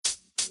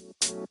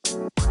Pop,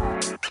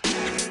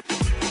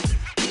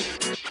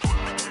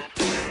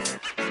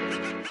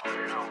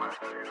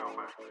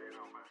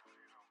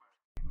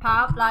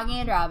 lock,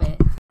 and drop it.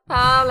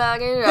 Pop,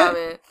 lock, and drop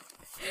it.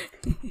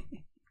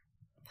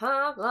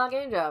 Pop, lock,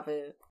 and drop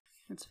it.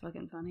 That's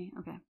fucking funny.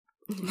 Okay.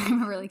 I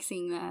remember like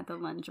seeing that at the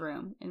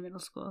lunchroom in middle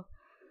school.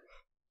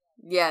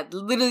 Yeah,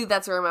 literally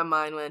that's where my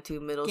mind went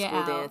to. Middle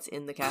school dance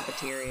in the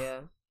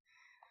cafeteria.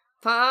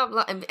 Pop,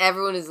 lock, and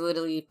everyone is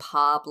literally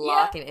pop,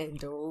 locking, and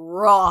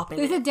dropping.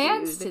 There's a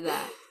dance to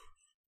that.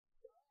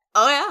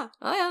 Oh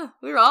yeah.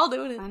 We were all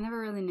doing it. I never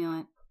really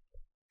knew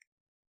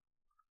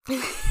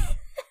it.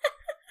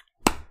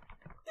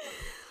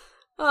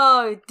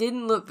 Oh, it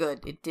didn't look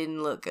good.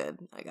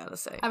 I gotta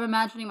say. I'm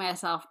imagining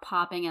myself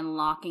popping and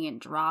locking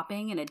and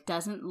dropping, and it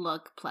doesn't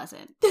look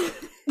pleasant.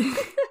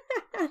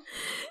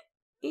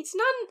 It's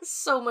not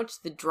so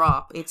much the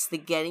drop, it's the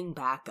getting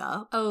back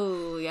up.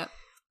 Oh, yep.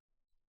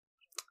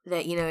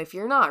 That, if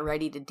you're not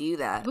ready to do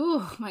that.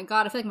 Oh, my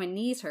God, I feel like my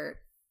knees hurt.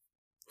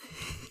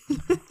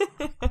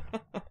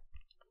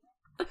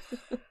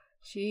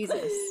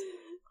 Jesus.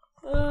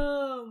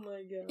 Oh,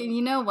 my God. And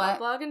you know what? Pop,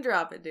 lock, and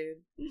drop it, dude.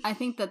 I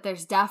think that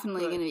there's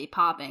definitely going to be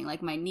popping,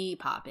 like my knee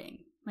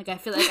popping. Like, I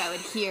feel like I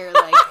would hear,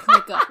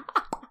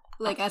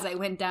 like as I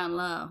went down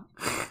low.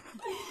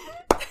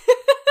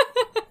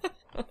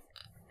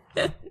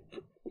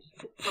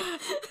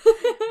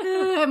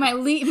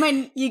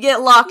 You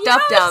get locked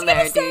up down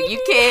there, dude.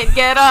 You can't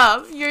get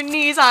up. Your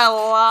knees are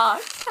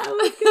locked. I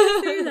was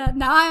gonna say that.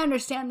 Now I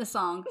understand the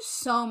song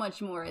so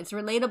much more. It's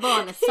relatable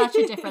and it's such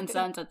a different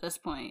sense at this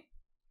point.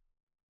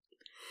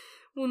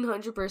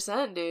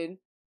 100%, dude.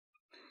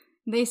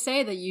 They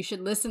say that you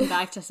should listen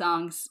back to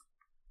songs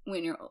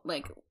when you're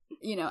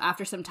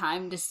after some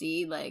time to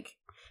see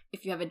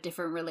if you have a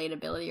different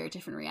relatability or a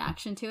different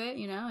reaction to it,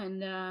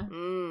 and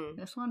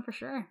this one for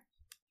sure.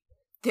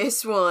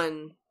 This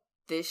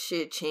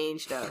shit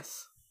changed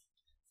us.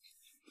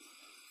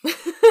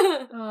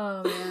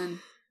 Oh, man.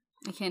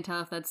 I can't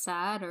tell if that's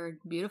sad or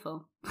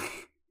beautiful.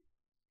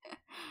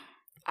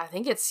 I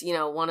think it's,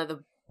 one of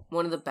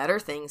the better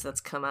things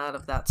that's come out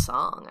of that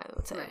song, I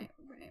would say.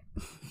 Right.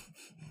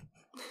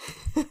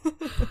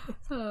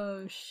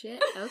 Oh,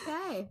 shit.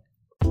 Okay.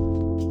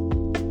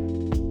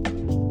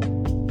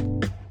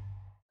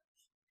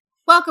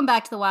 Welcome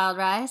back to The Wild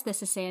Rise.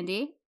 This is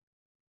Sandy.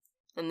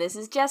 And this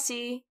is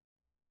Jessie.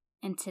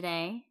 And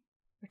today,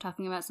 we're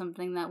talking about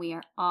something that we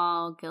are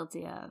all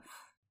guilty of.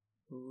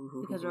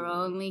 Ooh, because we're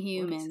only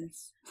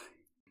humans.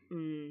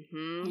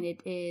 Mm-hmm. And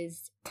it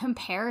is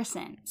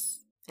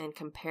comparisons. And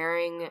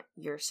comparing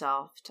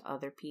yourself to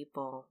other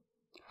people.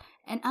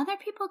 And other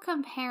people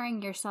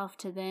comparing yourself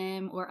to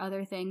them or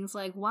other things.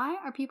 Like, why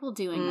are people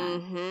doing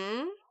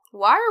that?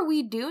 Why are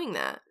we doing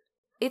that?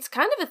 It's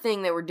kind of a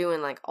thing that we're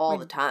doing all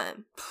the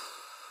time.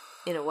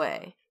 In a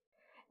way.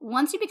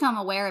 Once you become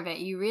aware of it,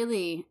 you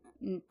really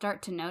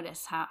start to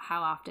notice how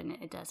often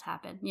it does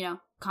happen,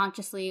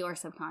 consciously or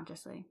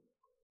subconsciously.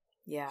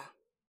 Yeah.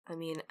 I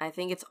mean, I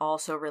think it's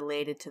also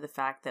related to the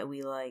fact that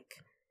we,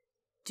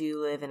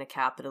 do live in a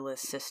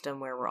capitalist system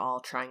where we're all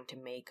trying to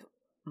make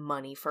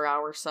money for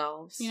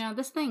ourselves.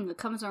 This thing that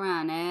comes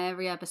around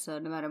every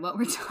episode, no matter what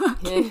we're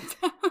talking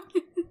about.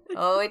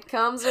 Oh, it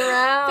comes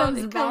around.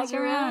 It comes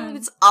around.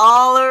 It's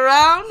all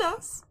around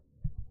us.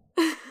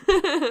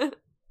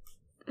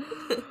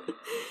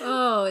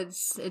 Oh,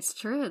 it's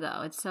true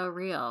though. It's so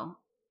real.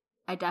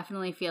 I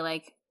definitely feel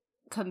like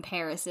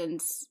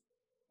comparisons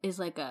is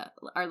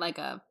are like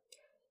a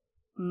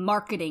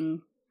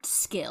marketing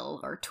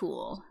skill or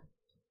tool.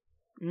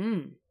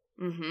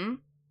 Mm-hmm.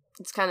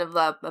 It's kind of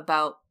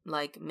about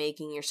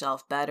making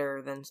yourself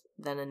better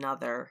than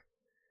another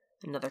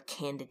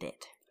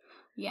candidate.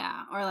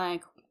 Yeah, or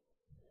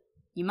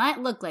you might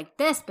look like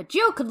this, but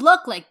you could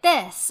look like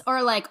this, or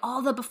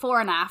all the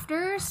before and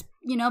afters.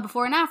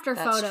 Before and after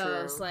That's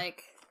photos, true.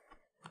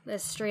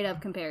 That's straight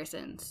up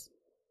comparisons.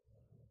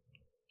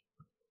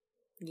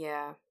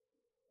 Yeah.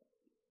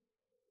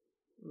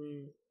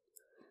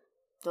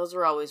 Those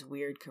were always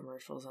weird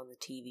commercials on the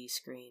TV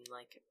screen.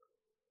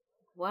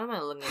 Why am I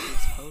looking at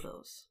these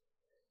photos?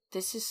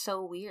 This is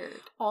so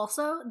weird.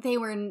 Also,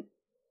 the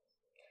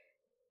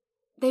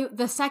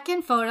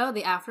second photo,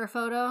 the after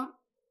photo,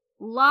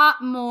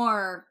 lot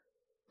more,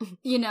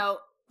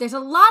 there's a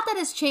lot that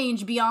has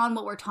changed beyond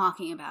what we're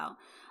talking about.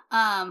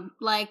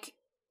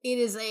 It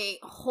is a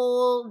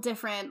whole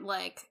different,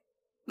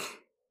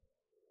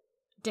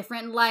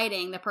 different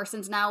lighting. The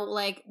person's now,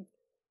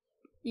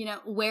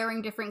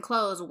 wearing different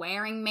clothes,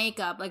 wearing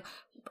makeup,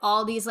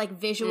 all these,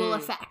 visual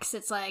effects.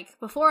 It's,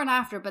 before and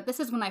after, but this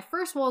is when I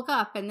first woke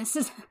up, and this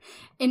is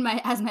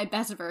as my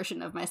best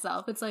version of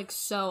myself. It's,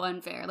 so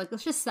unfair.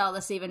 Let's just sell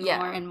this even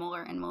more and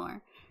more and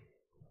more.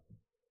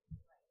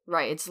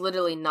 Right, it's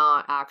literally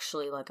not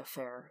actually, a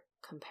fair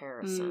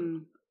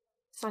comparison.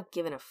 It's not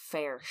given a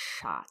fair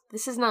shot.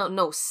 This is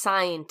no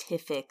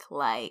scientific,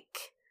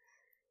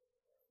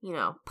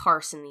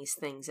 parsing these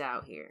things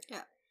out here.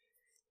 Yeah.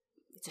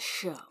 It's a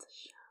show.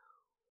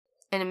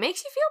 And it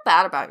makes you feel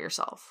bad about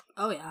yourself.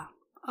 Oh, yeah.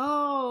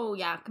 Oh,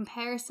 yeah.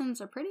 Comparisons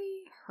are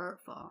pretty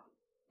hurtful.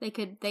 They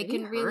can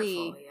Pretty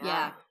really hurtful,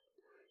 yeah.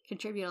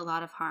 contribute a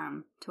lot of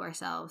harm to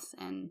ourselves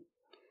and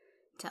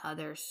to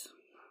others.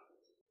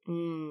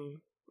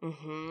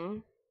 Mm-hmm.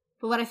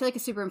 But what I feel like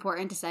is super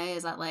important to say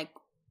is that, like,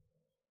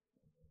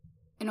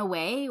 in a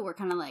way, we're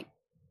kind of like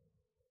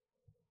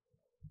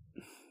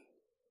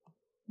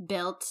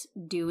built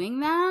doing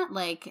that.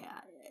 Like,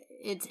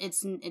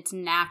 it's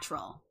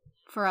natural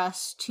for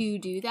us to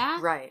do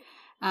that, Right?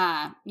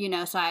 you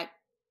know. So I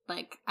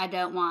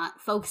don't want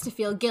folks to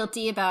feel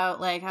guilty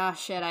about, like, oh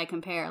shit, I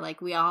compare,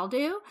 like we all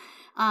do.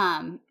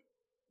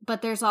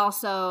 But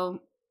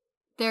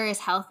there is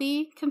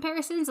healthy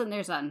comparisons and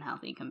there's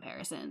unhealthy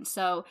comparisons.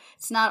 So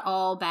it's not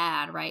all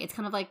bad, right? It's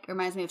kind of like, it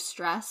reminds me of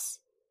stress.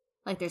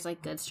 Like, there's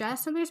like good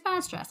stress and there's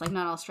bad stress. Like,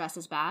 not all stress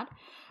is bad.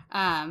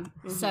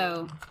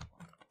 So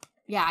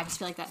yeah, I just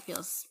feel like that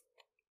feels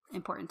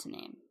important to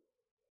name.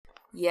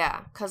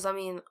 Yeah, because I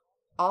mean,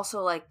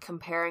 also, like,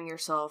 comparing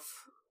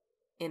yourself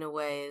in a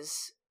way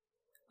is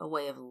a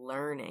way of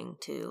learning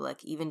too.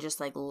 Like, even just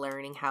like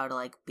learning how to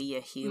like be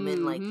a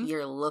human. Like,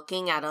 you're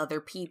looking at other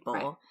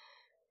people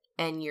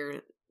and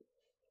you're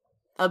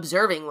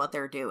observing what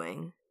they're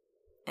doing,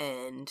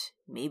 and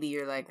maybe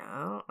you're like,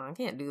 oh, I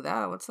can't do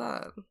that. What's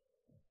that?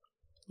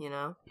 You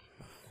know?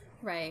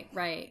 Right.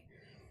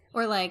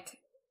 Or like,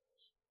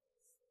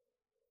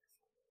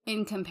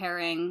 in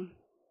comparing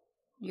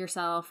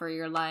yourself or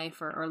your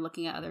life or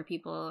looking at other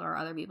people or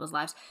other people's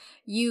lives,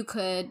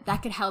 that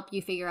could help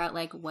you figure out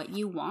like what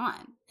you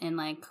want and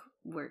like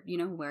where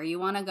you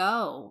want to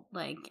go,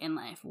 like, in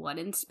life, what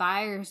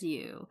inspires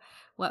you,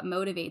 what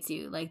motivates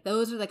you. Like,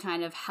 those are the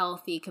kind of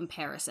healthy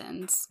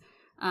comparisons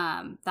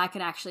that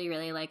could actually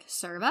really like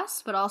serve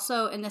us, but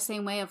also in the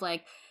same way of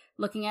like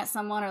looking at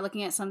someone or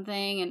looking at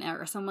something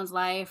or someone's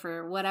life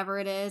or whatever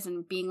it is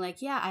and being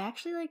like, yeah, I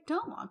actually like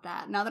don't want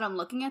that. Now that I'm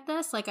looking at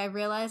this, like, I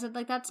realize that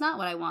like that's not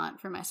what I want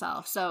for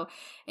myself. So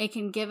it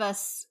can give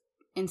us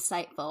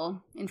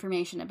insightful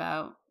information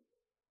about,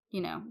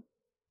 you know,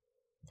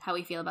 how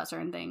we feel about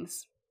certain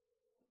things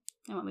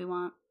and what we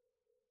want.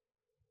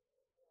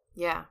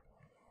 Yeah.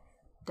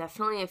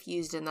 Definitely, if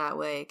used in that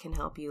way, it can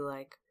help you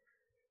like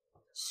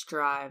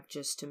strive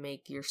just to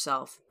make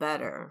yourself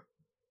better.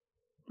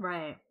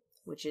 Right.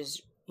 Which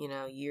is, you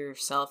know,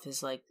 yourself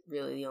is like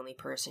really the only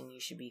person you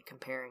should be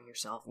comparing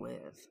yourself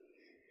with.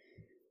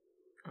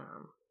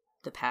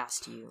 The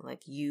past you.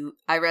 Like,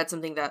 I read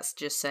something that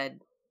just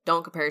said,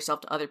 don't compare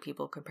yourself to other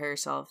people, compare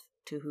yourself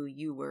to who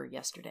you were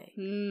yesterday.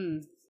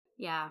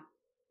 Yeah.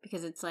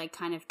 Because it's like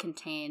kind of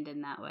contained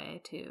in that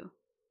way too.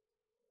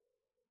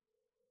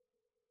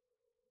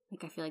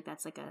 Like, I feel like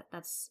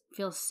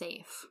feels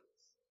safe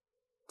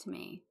to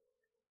me.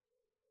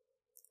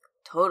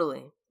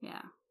 Totally.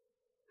 Yeah.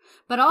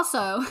 But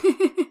also,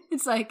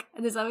 it's like,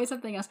 there's always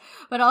something else.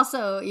 But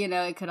also, you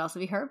know, it could also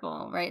be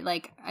hurtful, right?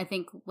 Like, I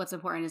think what's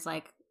important is,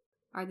 like,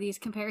 are these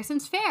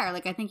comparisons fair?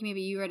 Like, I think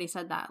maybe you already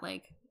said that.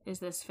 Like, is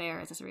this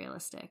fair? Is this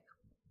realistic?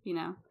 You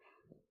know?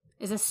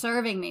 Is this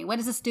serving me? What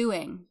is this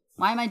doing?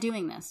 Why am I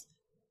doing this?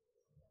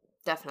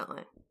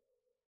 Definitely.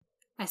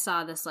 I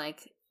saw this,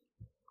 like,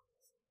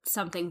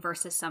 something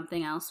versus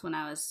something else when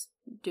I was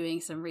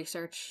doing some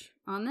research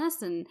on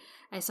this, and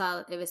I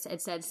saw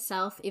it said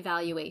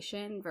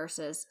self-evaluation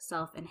versus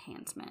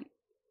self-enhancement.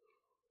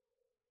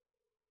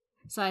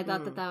 So I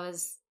thought that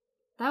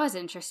was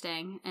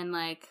interesting, and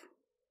like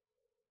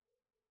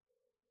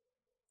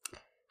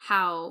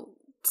how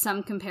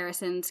some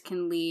comparisons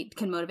can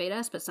motivate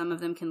us, but some of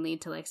them can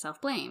lead to like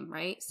self-blame,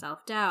 right?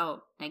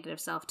 Self-doubt, negative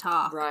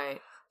self-talk.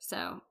 Right.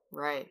 So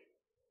right.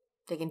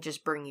 They can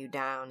just bring you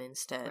down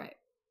instead. Right.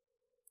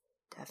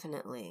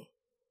 Definitely.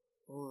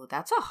 Ooh,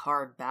 that's a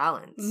hard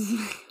balance.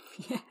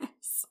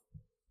 Yes.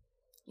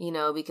 You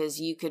know,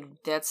 because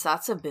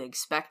that's a big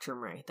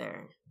spectrum right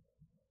there.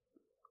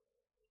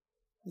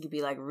 You could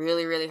be like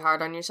really, really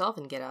hard on yourself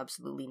and get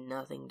absolutely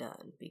nothing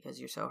done because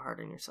you're so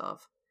hard on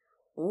yourself.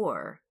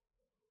 Or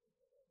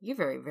you're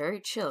very, very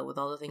chill with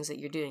all the things that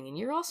you're doing and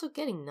you're also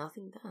getting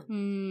nothing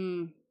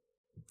done.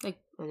 Like,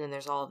 and then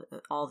there's all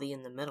the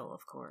in the middle,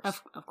 of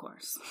course. Of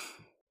course.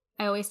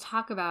 I always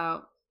talk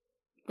about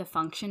the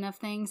function of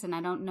things, and I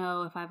don't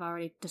know if I've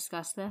already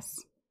discussed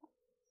this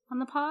on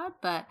the pod,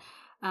 but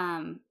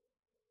I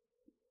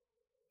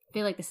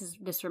feel like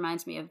this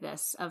reminds me of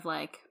this, of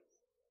like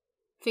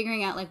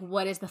figuring out like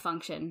what is the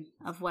function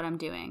of what I'm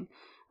doing.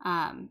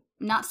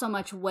 Not so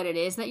much what it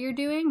is that you're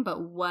doing, but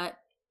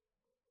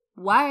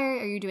why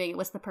are you doing it?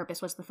 What's the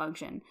purpose? What's the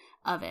function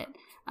of it?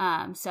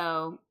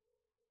 So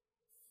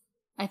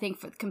I think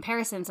for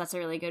comparisons, that's a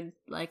really good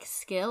like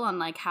skill on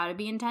like how to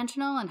be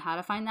intentional and how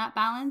to find that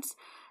balance,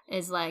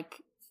 is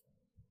like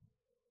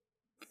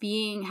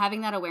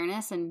having that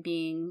awareness and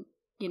being,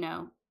 you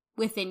know,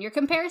 within your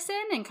comparison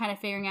and kind of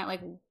figuring out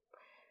like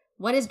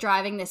what is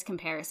driving this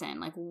comparison?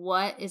 Like,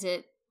 what is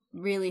it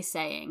really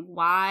saying?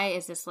 Why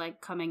is this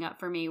like coming up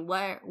for me?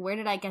 Where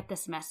did I get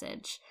this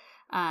message?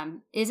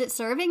 Is it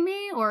serving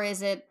me or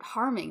is it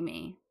harming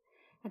me?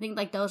 I think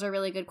like those are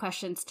really good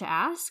questions to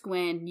ask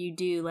when you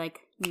do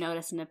like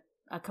notice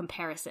a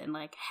comparison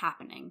like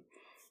happening.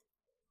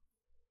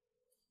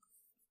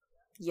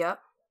 Yep.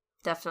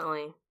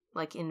 Definitely.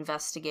 Like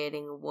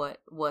investigating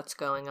what's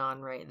going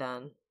on right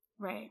then.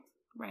 Right.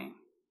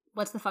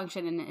 What's the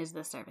function and is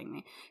this serving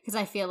me? Because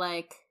I feel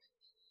like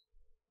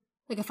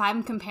if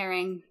I'm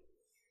comparing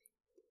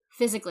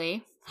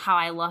physically how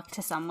I look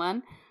to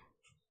someone,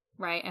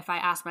 right? If I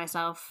ask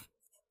myself,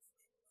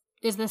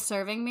 is this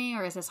serving me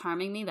or is this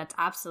harming me? That's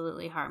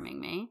absolutely harming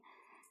me.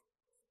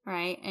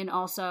 Right? And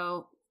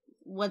also,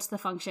 what's the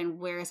function?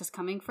 Where is this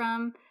coming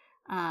from?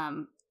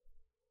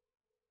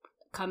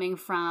 Coming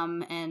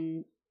from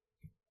an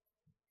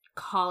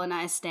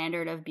colonized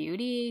standard of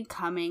beauty,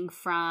 coming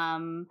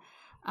from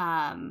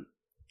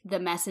the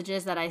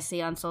messages that I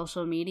see on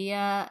social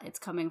media. It's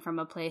coming from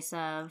a place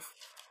of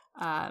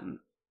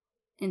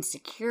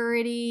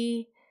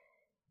insecurity.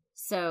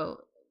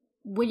 So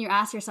when you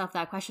ask yourself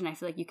that question, I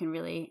feel like you can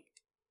really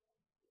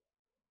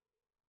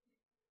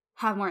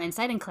have more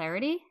insight and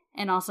clarity,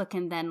 and also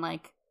can then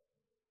like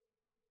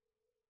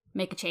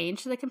make a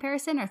change to the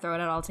comparison or throw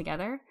it out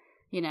altogether,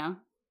 you know?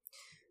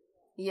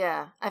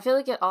 Yeah. I feel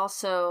like it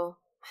also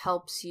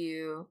helps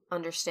you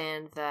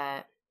understand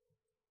that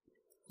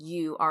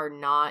you are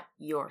not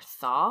your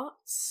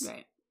thoughts.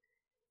 Right.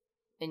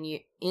 And you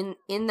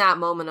in that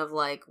moment of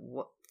like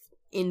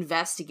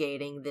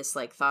investigating this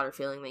like thought or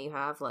feeling that you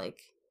have, like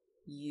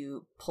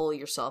you pull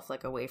yourself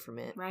like away from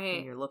it. Right.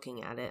 When you're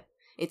looking at it.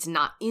 It's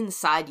not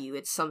inside you.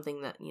 It's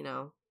something that, you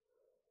know,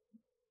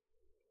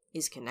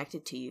 is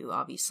connected to you,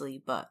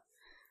 obviously, but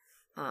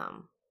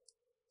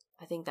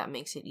I think that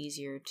makes it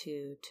easier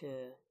to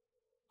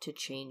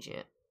change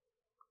it.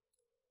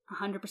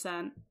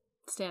 100%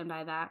 stand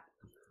by that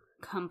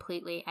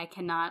completely. I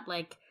cannot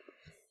like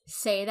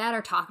say that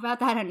or talk about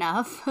that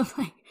enough of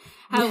like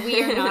how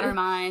we are not our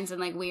minds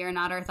and like we are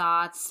not our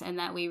thoughts, and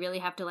that we really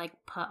have to like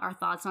put our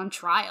thoughts on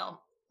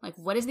trial. Like,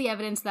 what is the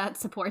evidence that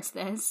supports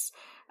this?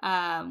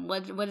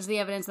 What is the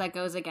evidence that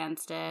goes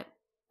against it?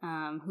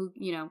 Who,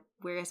 you know,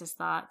 where is this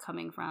thought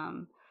coming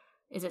from?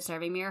 Is it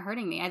serving me or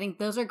hurting me? I think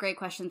those are great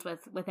questions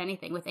with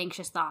anything, with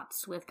anxious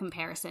thoughts, with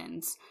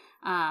comparisons,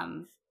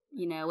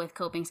 you know, with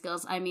coping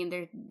skills. I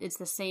mean, it's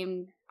the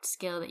same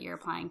skill that you're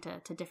applying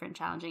to different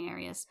challenging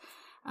areas.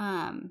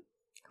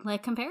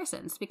 Like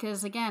comparisons,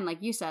 because again,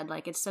 like you said,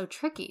 like it's so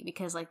tricky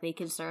because like they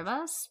can serve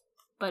us,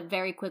 but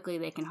very quickly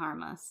they can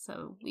harm us.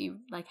 So we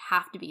like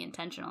have to be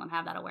intentional and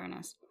have that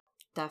awareness.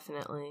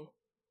 Definitely.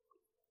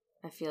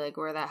 I feel like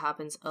where that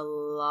happens a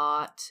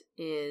lot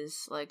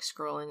is like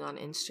scrolling on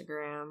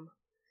Instagram.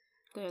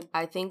 Dude.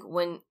 I think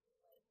when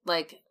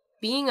like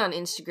being on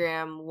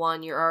Instagram,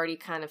 one, you're already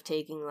kind of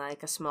taking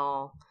like a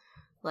small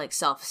like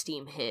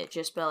self-esteem hit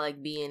just by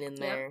like being in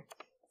there.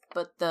 Yep.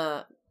 But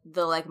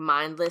the like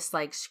mindless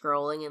like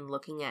scrolling and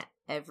looking at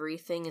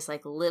everything is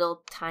like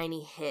little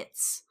tiny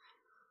hits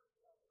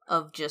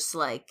of just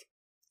like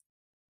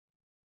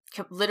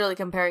literally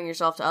comparing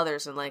yourself to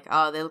others and like,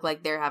 oh, they look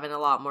like they're having a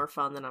lot more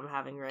fun than I'm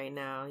having right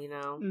now, you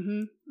know?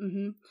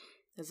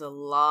 There's a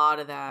lot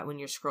of that when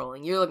you're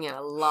scrolling. You're looking at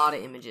a lot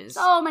of images.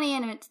 So many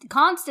images.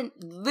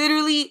 Constant.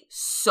 Literally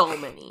so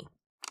many.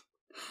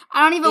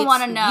 I don't even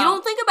want to know. You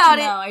don't think about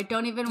it. No, I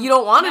don't even. You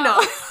don't want to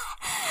know.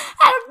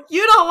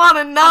 You don't want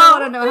to know. I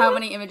don't want to know how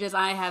many images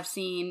I have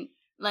seen,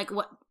 like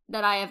what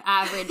that I have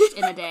averaged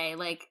in a day.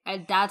 Like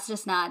that's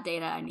just not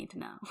data I need to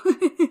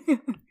know.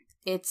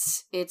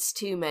 It's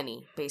too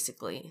many,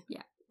 basically.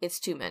 Yeah. It's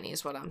too many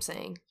is what I'm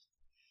saying.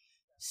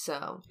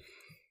 So,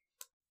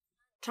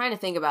 trying to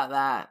think about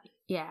that.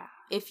 Yeah.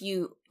 If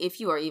you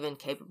are even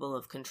capable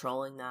of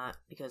controlling that,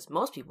 because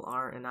most people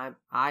aren't, and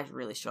I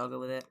really struggle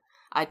with it.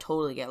 I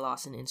totally get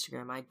lost in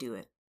Instagram. I do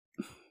it.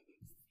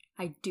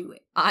 I do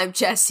it. I'm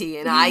Jessie,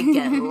 and I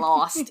get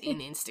lost in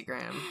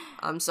Instagram.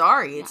 I'm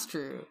sorry, it's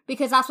true.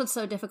 Because that's what's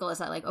so difficult is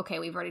that, like, okay,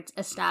 we've already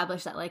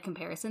established that, like,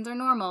 comparisons are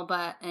normal,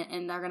 but,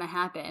 and they're going to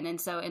happen. And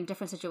so in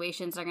different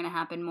situations, they're going to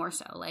happen more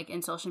so. Like,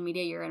 in social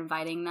media, you're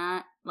inviting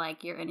that,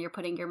 like, you're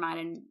putting your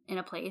mind in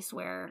a place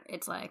where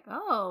it's like,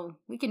 oh,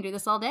 we can do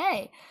this all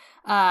day.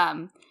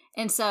 And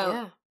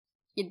so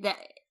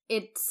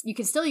you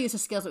can still use the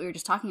skills that we were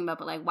just talking about,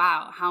 but like,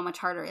 wow, how much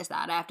harder is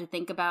that? I have to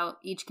think about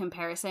each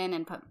comparison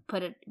and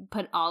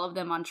put all of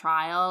them on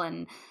trial.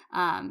 And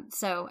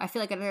so I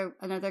feel like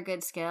another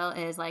good skill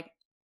is like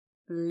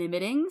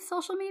limiting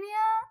social media,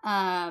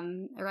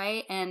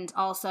 right? And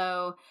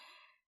also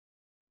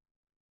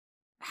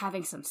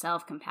having some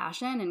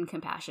self-compassion and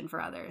compassion for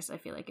others, I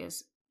feel like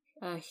is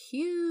a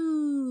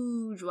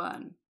huge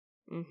one.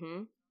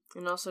 Mm-hmm.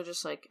 And also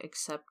just like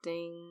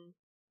accepting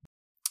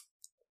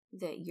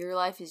that your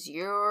life is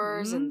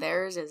yours and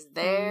theirs is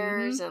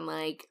theirs and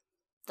like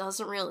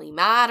doesn't really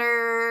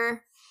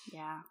matter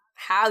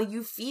how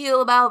you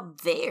feel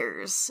about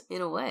theirs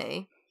in a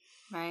way.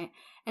 Right.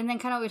 And then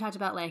kind of what we talked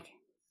about, like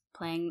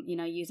playing, you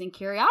know, using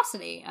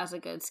curiosity as a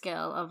good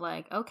skill of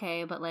like,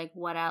 okay, but like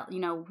what else, you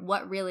know,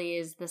 what really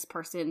is this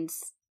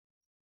person's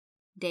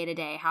day to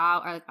day?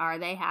 How are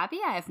they happy?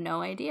 I have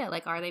no idea.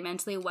 Like, are they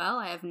mentally well?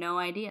 I have no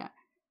idea.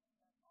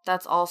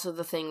 That's also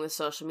the thing with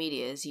social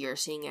media is you're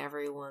seeing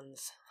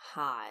everyone's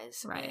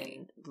highs, right?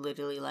 And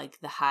literally like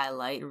the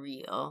highlight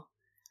reel,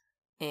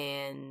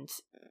 and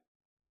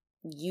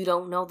you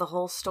don't know the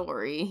whole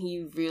story.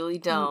 You really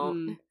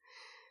don't. Mm-mm.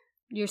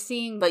 You're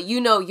seeing... But you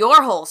know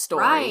your whole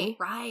story.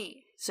 Right.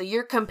 So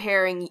you're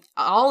comparing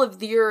all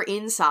of your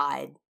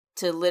inside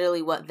to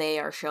literally what they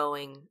are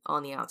showing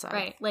on the outside.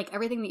 Right. Like,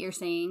 everything that you're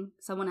saying,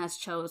 someone has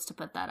chose to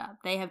put that up.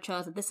 They have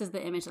chose that this is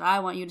the image that I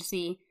want you to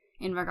see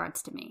in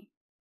regards to me.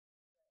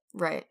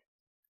 Right.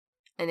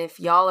 And if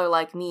y'all are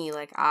like me,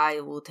 like,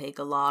 I will take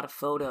a lot of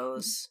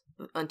photos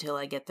until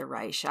I get the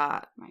right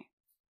shot. Right.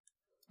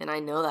 And I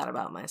know that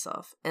about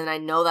myself. And I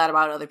know that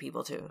about other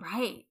people, too.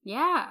 Right.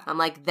 Yeah. I'm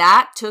like,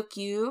 that took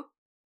you,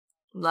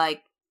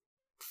 like,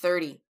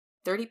 30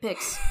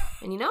 pics.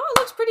 And you know, it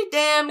looks pretty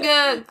damn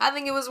good. I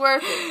think it was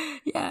worth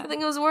it. Yeah. I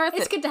think it was worth it.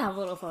 It's good to have a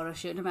little photo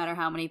shoot, no matter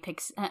how many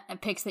pics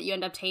that you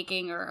end up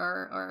taking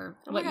or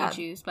what you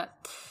choose. But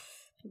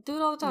do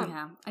it all the time.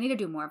 Yeah, I need to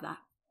do more of that.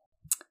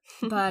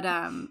 But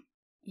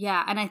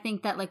yeah, and I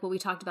think that like what we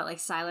talked about, like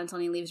silence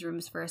only leaves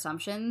rooms for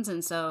assumptions,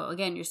 and so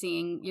again, you're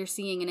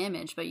seeing an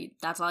image, but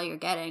that's all you're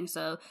getting.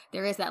 So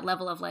there is that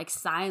level of like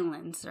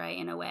silence, right,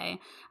 in a way.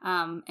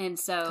 And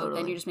so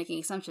then you're just making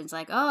assumptions,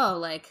 like, oh,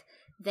 like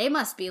they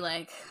must be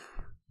like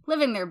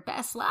living their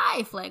best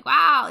life, like,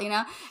 wow, you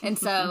know? And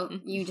so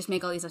you just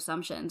make all these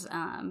assumptions.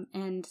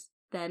 And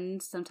then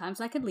sometimes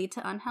that could lead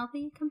to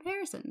unhealthy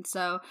comparisons.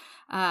 So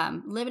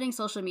limiting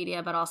social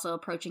media, but also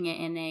approaching it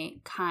in a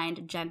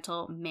kind,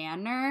 gentle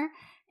manner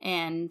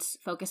and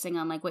focusing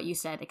on, like what you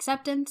said,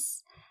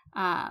 acceptance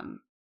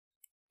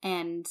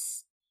and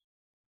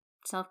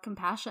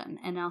self-compassion.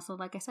 And also,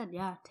 like I said,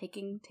 yeah,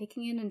 taking it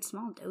in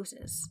small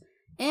doses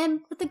and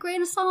with a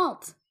grain of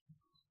salt.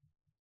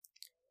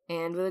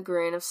 And with a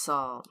grain of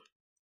salt.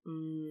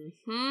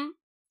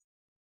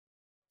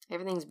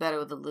 Everything's better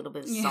with a little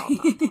bit of salt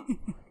on top.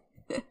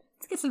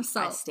 Let's get some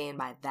salt. I stand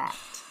by that.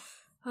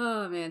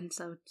 Oh, man.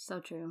 So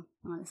true,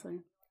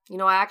 honestly. You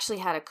know, I actually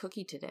had a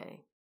cookie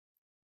today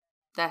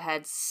that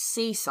had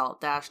sea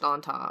salt dashed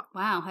on top.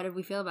 Wow. How did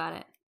we feel about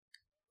it?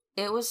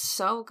 It was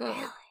so good.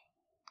 Really?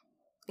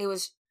 It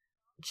was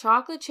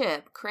chocolate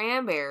chip,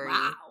 cranberry.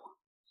 Wow.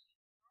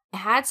 It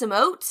had some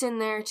oats in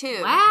there,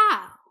 too.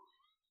 Wow.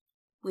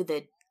 With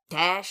a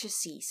dash of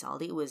sea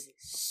salt. It was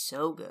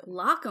so good. A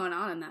lot going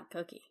on in that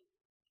cookie.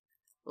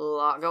 A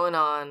lot going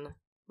on.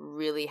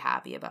 Really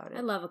happy about it.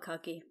 I love a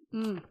cookie.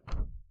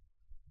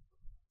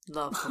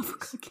 Love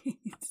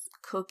cookies.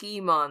 Cookie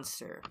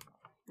monster.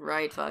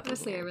 Right fucking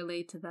Honestly, here. I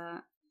relate to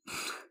that.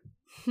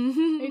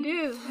 I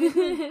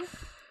do.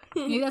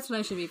 Maybe that's what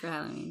I should be for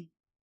Halloween.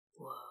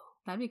 Whoa.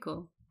 That'd be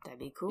cool. That'd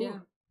be cool. Yeah.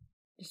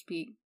 Just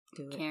be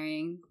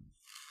carrying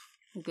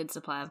a good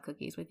supply of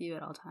cookies with you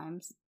at all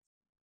times.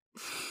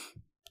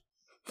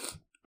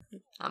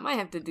 I might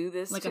have to do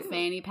this like too. A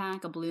fanny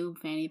pack, a blue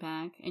fanny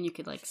pack, and you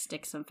could like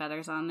stick some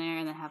feathers on there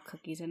and then have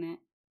cookies in it.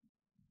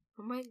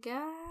 Oh my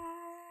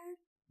god.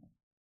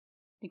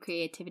 The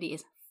creativity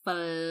is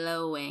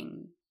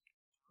flowing.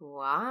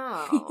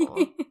 Wow.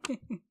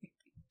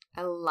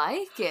 I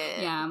like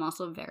it. Yeah, I'm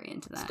also very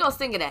into that. This girl's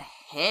thinking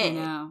ahead. I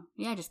know.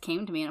 Yeah, it just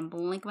came to me in a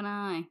blink of an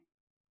eye.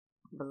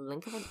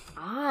 Blink of an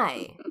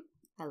eye.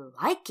 I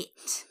like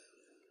it.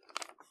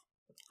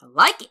 I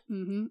like it.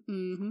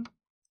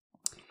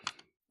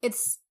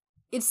 It's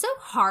so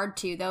hard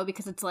too, though,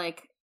 because it's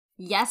like,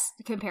 yes,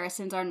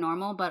 comparisons are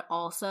normal, but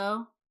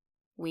also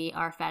we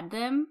are fed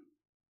them.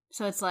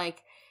 So it's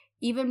like,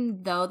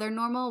 even though they're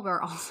normal,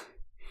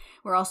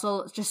 we're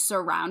also just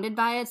surrounded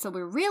by it. So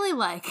we're really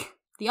like,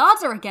 the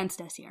odds are against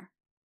us here.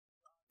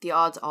 The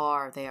odds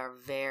are, they are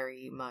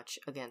very much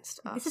against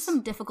us. This is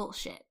some difficult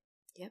shit.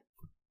 Yep.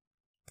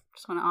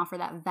 Just want to offer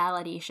that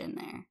validation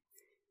there.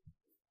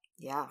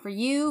 Yeah. For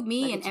you,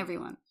 me, and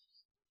everyone.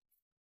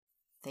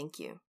 Thank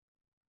you.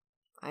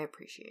 I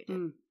appreciate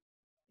it.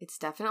 It's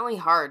definitely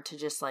hard to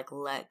just like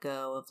let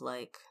go of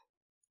like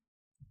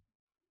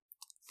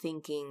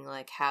thinking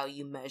like how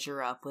you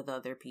measure up with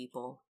other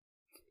people.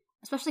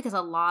 Especially because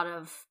a lot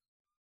of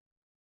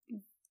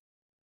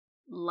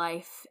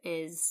life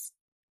is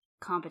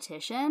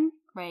competition,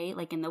 right?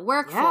 Like in the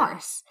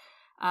workforce.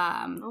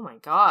 Yeah. Oh my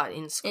god,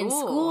 in school.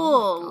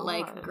 Oh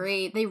like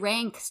great. They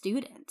rank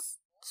students.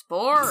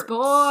 Sports.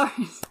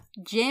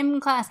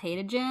 Gym class.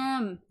 Hated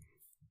gym.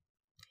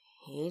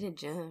 Hated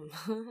gym.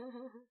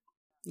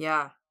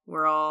 Yeah,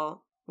 we're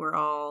all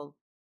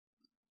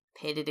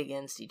pitted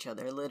against each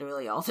other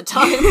literally all the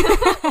time.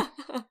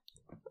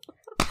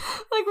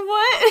 Like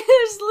what?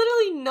 There's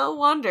literally no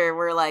wonder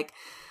we're like,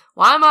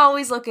 why am I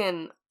always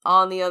looking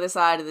on the other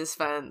side of this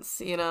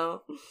fence, you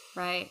know?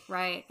 Right.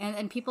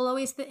 And people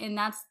always and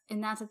that's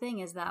the thing,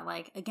 is that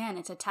like, again,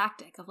 it's a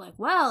tactic of like,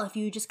 well, if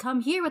you just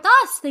come here with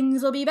us,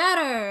 things will be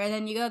better. And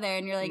then you go there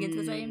and you're like, it's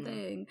the same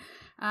thing.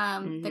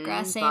 The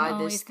grass ain't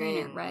always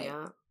greener, right?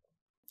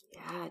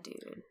 Yeah,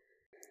 dude.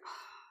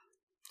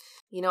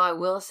 You know, I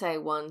will say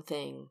one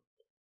thing,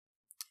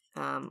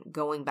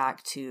 going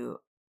back to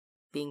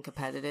being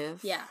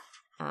competitive. Yeah.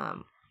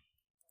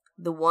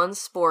 The one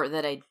sport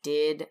that I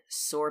did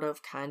sort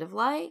of kind of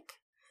like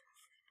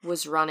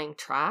was running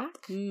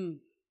track. And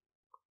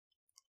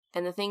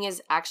the thing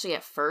is, actually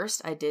at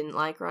first I didn't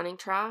like running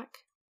track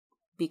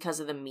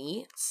because of the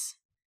meets.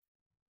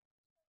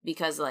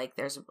 Because, like,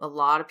 there's a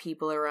lot of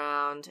people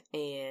around,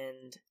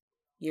 and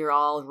you're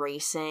all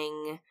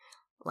racing,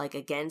 like,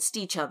 against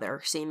each other,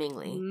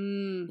 seemingly.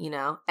 You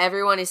know?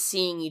 Everyone is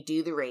seeing you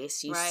do the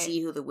race. You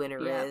see who the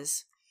winner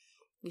is.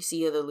 You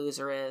see who the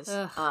loser is.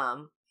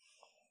 Ugh.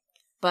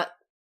 But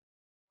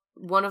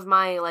one of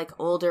my, like,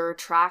 older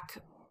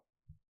track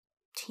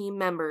team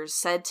members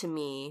said to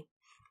me,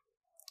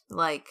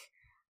 like,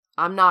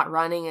 I'm not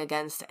running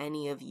against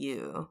any of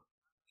you.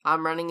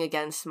 I'm running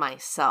against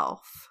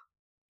myself.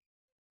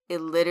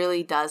 It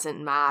literally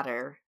doesn't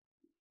matter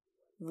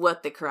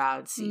what the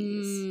crowd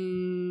sees.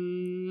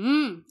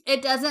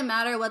 It doesn't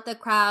matter what the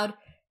crowd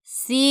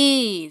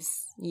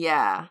sees.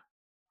 Yeah.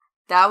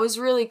 That was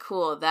really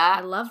cool. I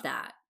love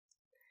that.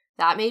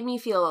 That made me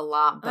feel a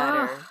lot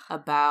better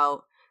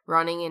about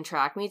running in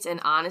track meets.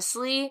 And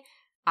honestly,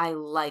 I,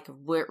 like,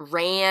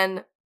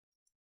 ran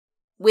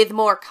with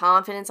more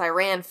confidence. I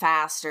ran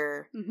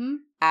faster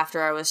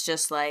after I was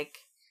just like,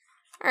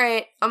 all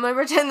right, I'm going to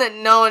pretend that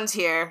no one's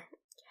here.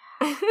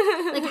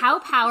 Like, how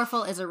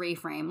powerful is a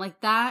reframe? Like,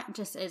 that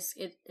just is,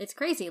 it's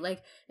crazy.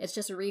 Like, it's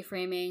just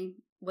reframing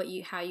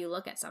how you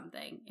look at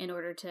something in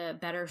order to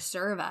better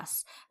serve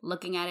us,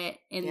 looking at it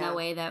in the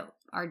way that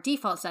our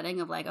default setting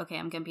of, like, okay,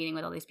 I'm competing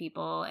with all these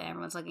people, and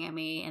everyone's looking at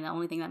me, and the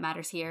only thing that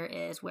matters here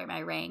is where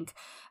my rank.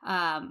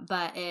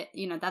 But it,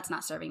 you know, that's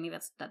not serving me.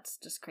 That's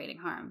just creating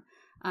harm.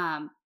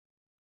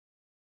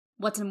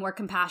 What's a more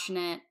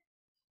compassionate,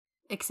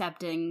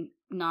 accepting,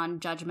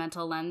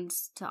 non-judgmental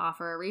lens to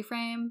offer a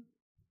reframe?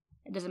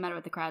 It doesn't matter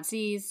what the crowd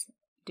sees.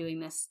 Doing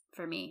this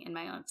for me in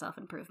my own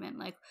self-improvement,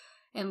 like,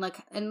 and look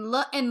at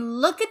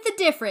the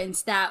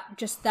difference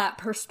that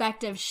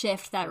perspective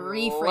shift, that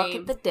reframe, look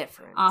at the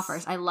difference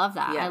offers. I love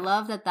that. I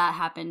love that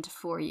happened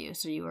for you.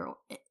 So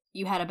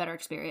you had a better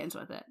experience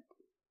with it.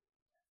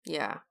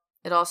 Yeah.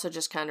 It also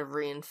just kind of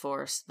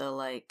reinforced the,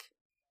 like,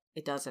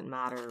 it doesn't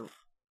matter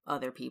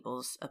other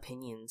people's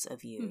opinions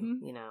of you,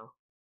 you know,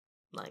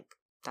 like,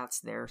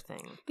 that's their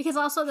thing. Because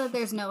also that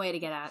there's no way to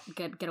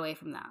get away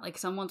from that. Like,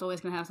 someone's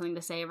always going to have something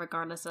to say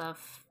regardless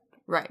of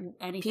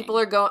anything.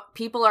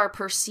 People are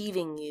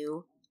perceiving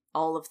you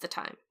all of the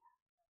time.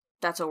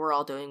 That's what we're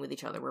all doing with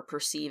each other. We're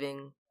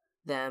perceiving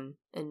them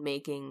and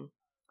making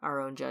our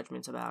own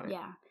judgments about it.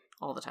 Yeah.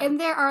 All the time. And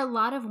there are a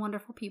lot of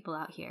wonderful people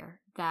out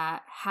here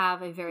that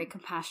have a very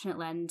compassionate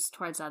lens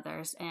towards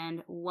others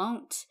and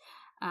won't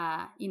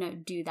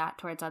do that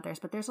towards others.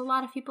 But there's a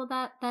lot of people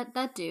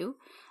that do.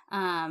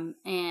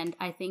 And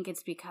I think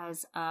it's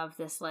because of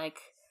this, like,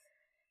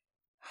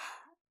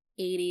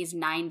 80s,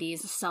 90s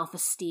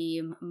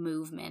self-esteem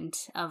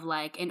movement of,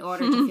 like, in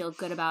order to feel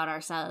good about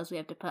ourselves, we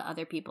have to put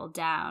other people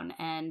down.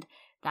 And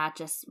that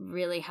just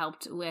really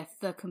helped with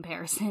the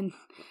comparison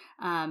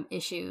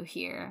issue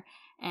here.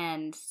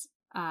 And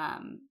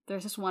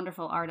there's this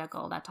wonderful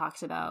article that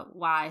talks about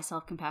why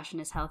self-compassion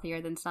is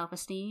healthier than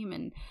self-esteem.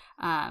 And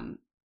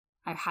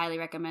I highly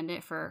recommend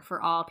it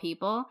for all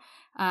people.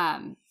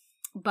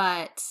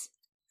 But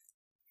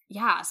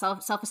yeah,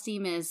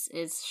 self-esteem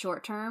is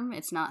short term.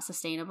 It's not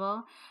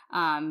sustainable.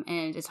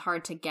 And it's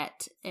hard to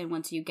get. And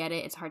once you get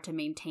it, it's hard to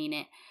maintain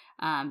it.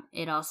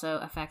 It also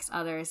affects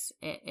others.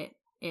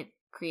 It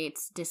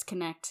creates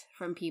disconnect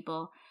from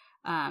people.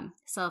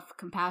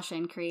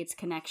 Self-compassion creates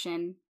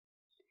connection.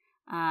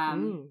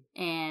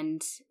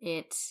 And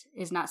it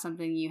is not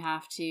something you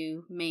have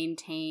to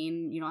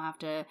maintain. You don't have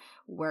to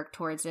work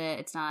towards it.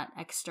 It's not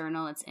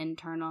external, it's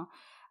internal.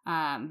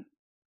 And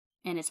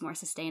it's more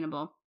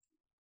sustainable.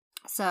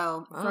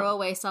 So throw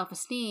away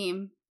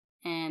self-esteem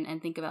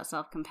and think about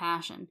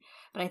self-compassion.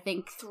 But I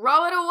think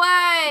throw it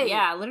away.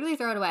 Yeah, literally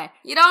throw it away.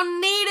 You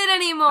don't need it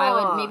anymore. I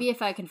would, maybe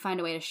if I can find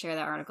a way to share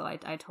that article, I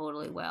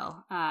totally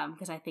will.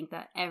 Because I think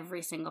that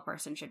every single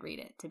person should read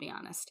it, to be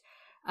honest.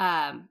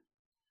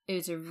 It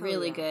was a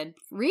really good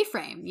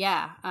reframe.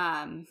 Yeah.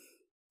 And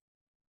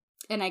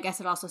I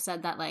guess it also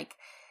said that, like,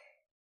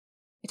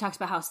 it talks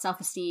about how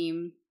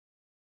self-esteem,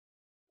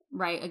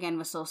 right, again,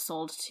 was so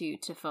sold to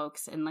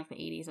folks in, like, the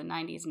 80s and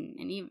 90s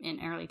and even in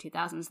early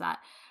 2000s that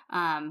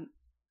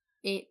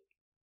it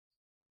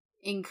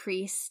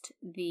increased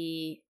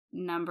the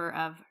number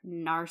of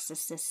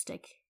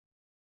narcissistic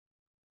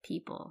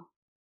people,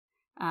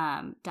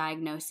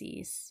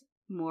 diagnoses.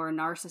 More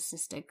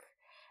narcissistic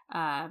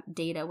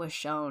data was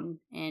shown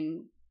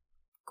in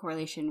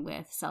correlation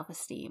with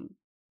self-esteem.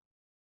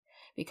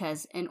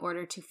 Because in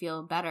order to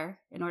feel better,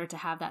 in order to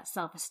have that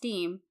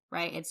self-esteem,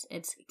 right,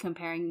 it's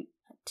comparing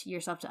to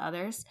yourself to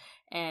others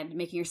and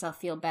making yourself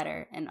feel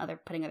better and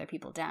putting other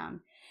people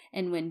down.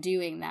 And when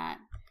doing that,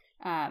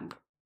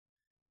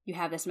 you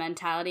have this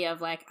mentality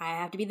of, like, I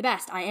have to be the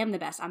best. I am the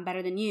best. I'm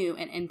better than you.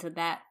 And into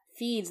that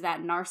feeds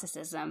that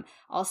narcissism.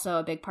 Also,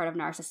 a big part of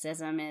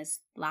narcissism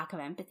is lack of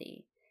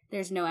empathy.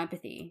 There's no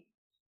empathy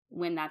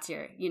when that's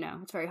your,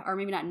 it's very, or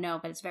maybe not no,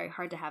 but it's very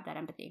hard to have that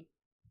empathy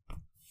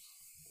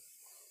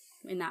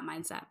in that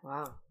mindset.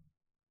 Wow.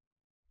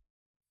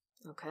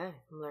 Okay.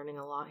 I'm learning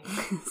a lot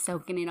here.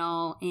 Soaking it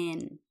all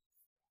in.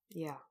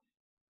 Yeah.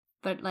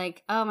 But,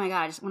 like, oh my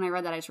god, when I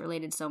read that, I just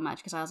related so much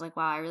because I was like,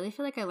 wow, I really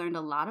feel like I learned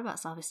a lot about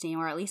self-esteem,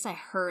 or at least I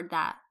heard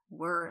that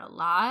word a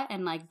lot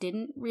and, like,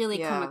 didn't really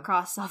come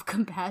across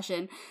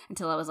self-compassion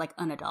until I was, like,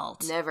 an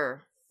adult.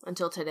 Never.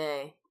 Until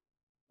today.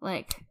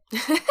 Like,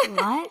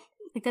 what?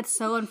 Like, that's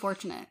so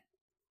unfortunate.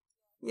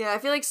 Yeah, I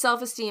feel like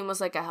self-esteem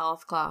was, like, a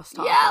health class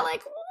topic. Yeah,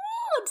 like,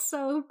 whoa, it's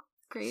so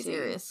crazy.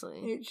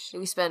 Seriously.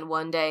 We spent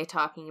one day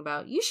talking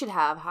about, you should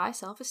have high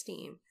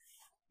self-esteem.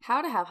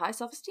 How to have high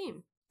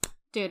self-esteem.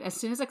 Dude, as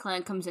soon as a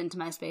client comes into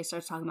my space,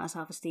 starts talking about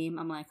self-esteem,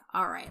 I'm like,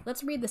 all right,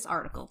 let's read this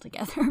article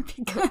together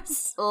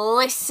because...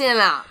 Listen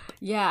up.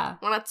 Yeah.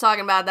 We're not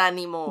talking about that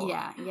anymore.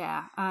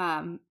 Yeah.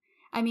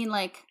 I mean,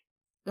 like,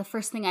 the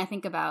first thing I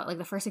think about, like,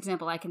 the first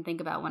example I can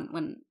think about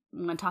when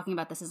talking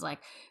about this is, like,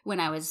 when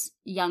I was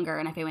younger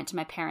and if I went to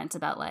my parents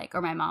about, like,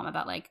 or my mom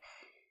about, like,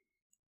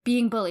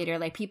 being bullied or,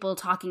 like, people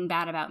talking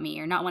bad about me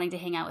or not wanting to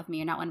hang out with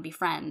me or not wanting to be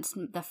friends,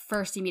 the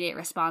first immediate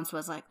response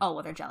was, like, oh,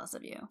 well, they're jealous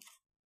of you.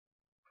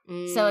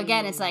 So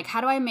again, it's like,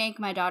 how do I make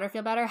my daughter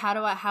feel better?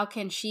 How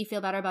can she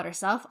feel better about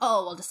herself?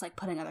 Oh, well, just like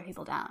putting other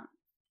people down.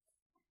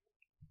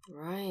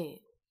 Right.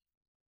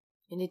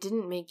 And it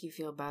didn't make you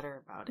feel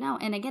better about it. No,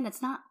 and again,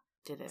 it's not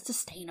Did it?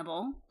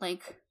 sustainable.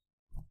 Like,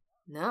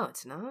 no,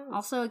 it's not.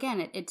 Also,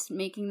 again, it's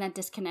making that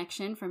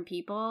disconnection from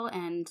people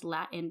and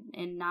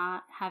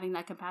not having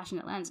that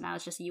compassionate lens. Now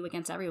it's just you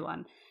against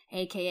everyone,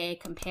 aka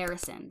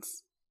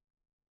comparisons.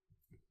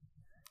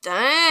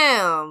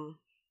 Damn.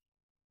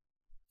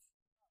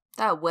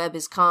 That web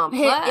is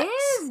complex. It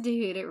is,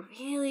 dude. It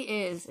really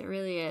is. It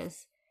really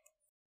is.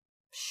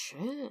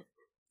 Shit.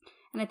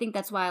 And I think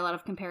that's why a lot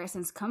of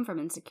comparisons come from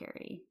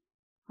insecurity,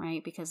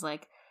 right? Because,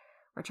 like,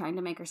 we're trying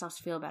to make ourselves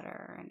feel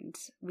better, and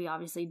we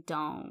obviously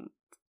don't,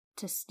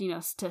 to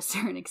a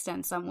certain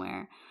extent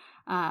somewhere.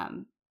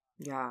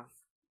 Yeah.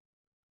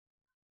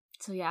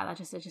 So yeah, it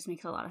just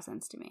makes a lot of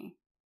sense to me.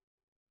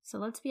 So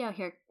let's be out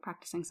here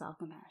practicing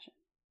self-compassion.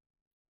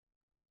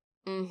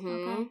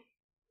 Okay.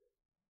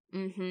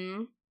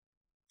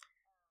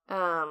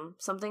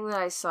 Something that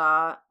I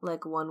saw,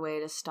 like, one way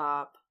to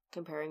stop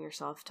comparing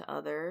yourself to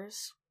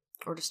others,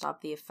 or to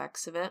stop the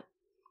effects of it,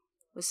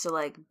 was to,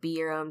 like, be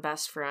your own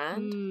best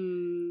friend.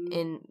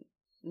 In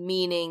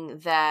meaning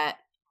that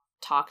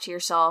talk to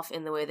yourself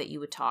in the way that you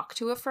would talk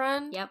to a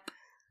friend. Yep.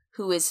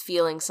 Who is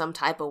feeling some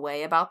type of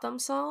way about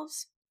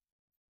themselves.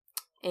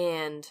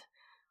 And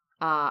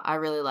I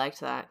really liked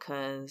that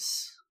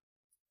because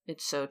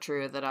it's so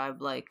true that I,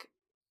 like,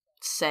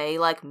 say,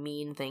 like,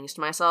 mean things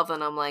to myself,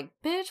 and I'm like,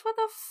 bitch, what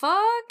the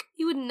fuck?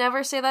 You would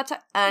never say that to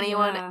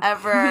anyone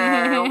ever.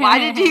 Why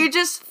did you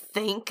just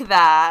think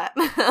that?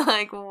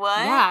 Like,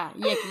 what?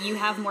 Yeah, you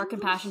have more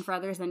compassion for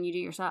others than you do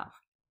yourself.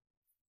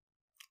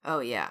 Oh,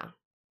 yeah.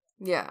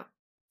 Yeah.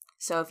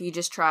 So if you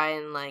just try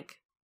and, like,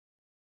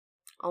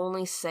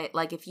 only say,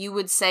 like, if you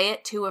would say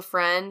it to a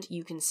friend,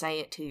 you can say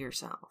it to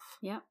yourself.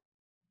 Yep.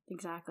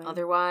 Exactly.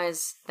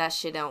 Otherwise, that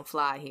shit don't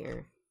fly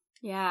here.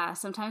 Yeah,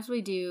 sometimes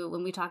we do,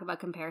 when we talk about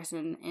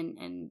comparison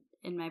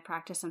in my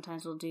practice,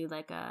 sometimes we'll do,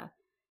 like, a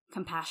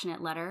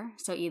compassionate letter.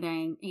 So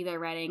either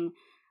writing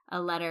a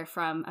letter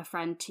from a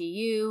friend to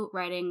you,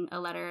 writing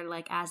a letter,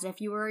 like, as if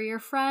you were your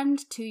friend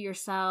to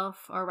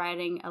yourself, or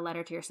writing a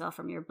letter to yourself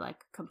from your,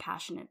 like,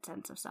 compassionate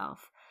sense of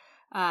self.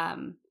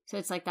 So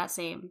it's, like, that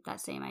same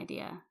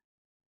idea.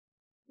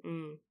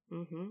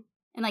 Mm-hmm.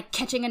 And, like,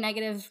 catching a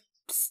negative,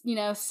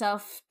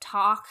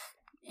 self-talk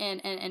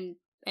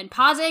and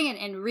pausing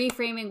and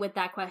reframing with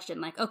that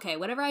question. Like, okay,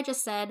 whatever I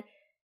just said,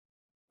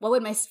 what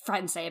would my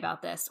friend say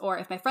about this? Or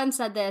if my friend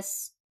said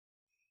this,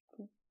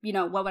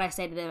 what would I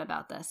say to them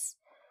about this?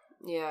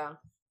 Yeah.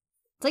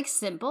 It's, like,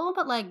 simple,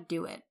 but, like,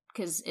 do it.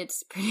 Because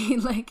it's pretty,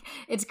 like,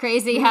 it's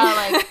crazy how,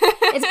 like,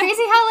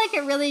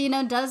 it really,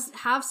 does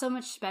have so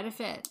much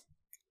benefit.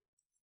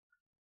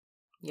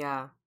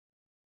 Yeah.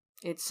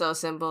 It's so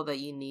simple that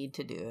you need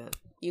to do it.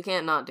 You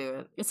can't not do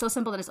it. It's so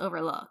simple that it's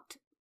overlooked.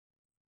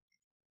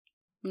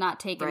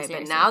 Not taken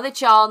seriously. But now that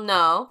y'all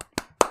know,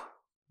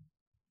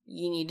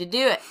 you need to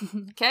do it.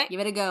 Okay? Give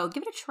it a go.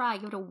 Give it a try.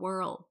 Give it a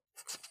whirl.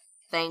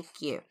 Thank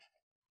you.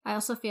 I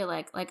also feel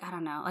like I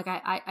don't know. Like,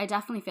 I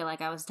definitely feel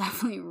like I was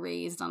definitely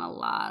raised on a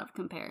lot of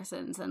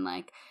comparisons. And,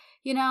 like,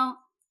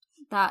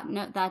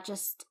 that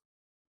just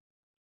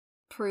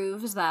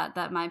proves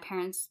that my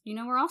parents,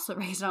 were also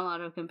raised on a lot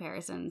of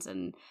comparisons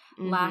and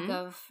lack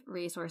of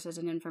resources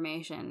and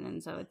information.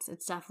 And so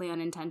it's definitely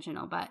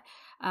unintentional. But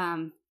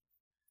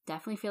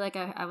definitely feel like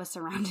I was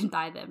surrounded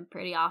by them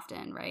pretty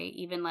often, right?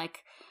 Even,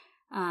 like,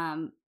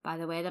 by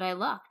the way that I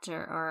looked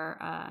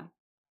or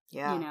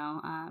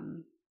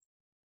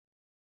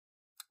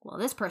well,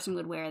 this person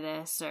would wear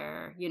this,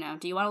 or,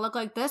 do you want to look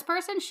like this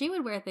person? She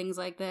would wear things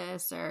like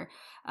this, or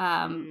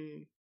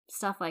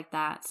stuff like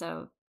that.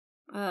 So,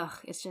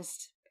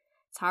 it's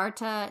hard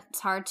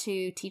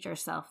to teach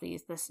ourselves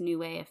this new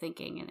way of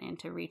thinking and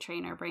to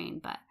retrain our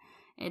brain, but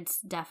it's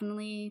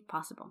definitely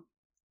possible.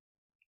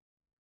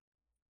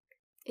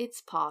 It's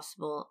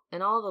possible,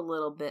 and all the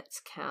little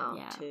bits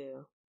count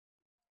too.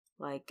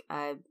 Like,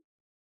 I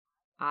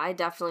I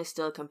definitely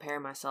still compare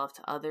myself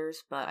to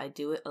others, but I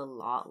do it a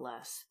lot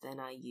less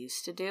than I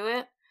used to do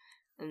it,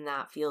 and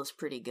that feels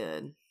pretty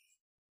good.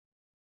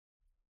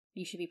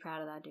 You should be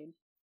proud of that, dude.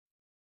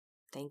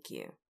 Thank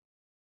you.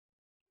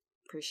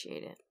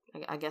 Appreciate it.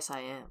 I guess I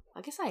am.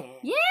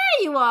 Yeah,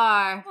 you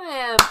are.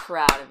 I am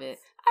proud of it.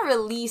 I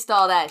released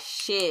all that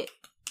shit.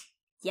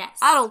 Yes.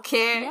 I don't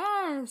care.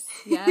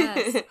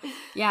 Yes.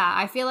 Yeah,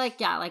 I feel like,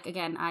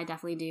 again, I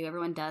definitely do.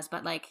 Everyone does,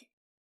 but like,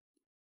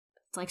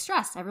 it's like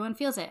stress. Everyone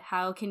feels it.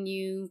 How can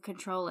you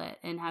control it?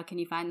 And how can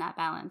you find that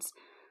balance?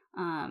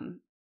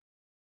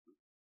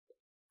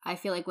 I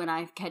feel like when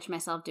I catch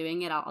myself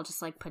doing it, I'll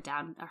just like put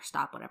down or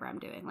stop whatever I'm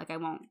doing. Like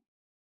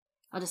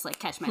I'll just like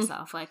catch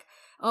myself like,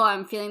 oh,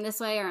 I'm feeling this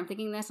way or I'm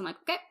thinking this. I'm like,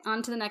 okay,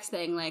 on to the next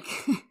thing. Like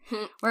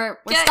we're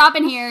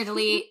stopping here.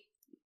 Delete.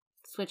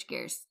 Switch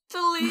gears.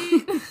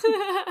 Delete.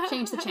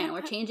 Change the channel.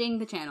 We're changing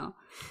the channel.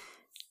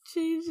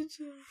 Change the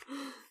channel.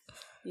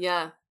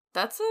 Yeah,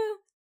 that's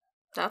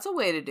a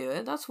way to do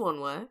it. That's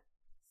one way.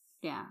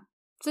 Yeah.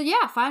 So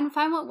yeah, find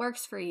what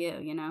works for you,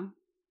 you know?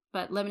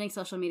 But limiting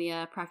social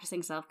media,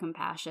 practicing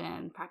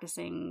self-compassion,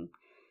 practicing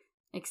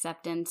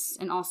acceptance,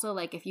 and also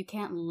like if you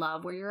can't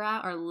love where you're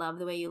at or love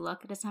the way you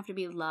look, it doesn't have to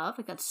be love.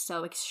 Like that's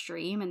so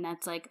extreme, and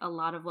that's like a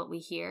lot of what we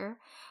hear,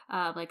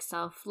 like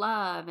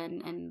self-love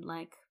and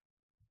like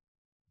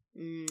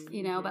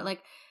you know, but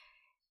like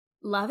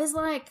love is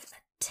like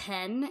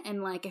 10,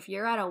 and like if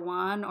you're at a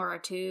 1 or a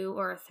 2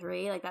 or a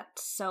 3, like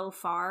that's so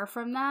far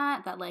from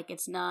that like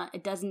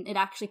it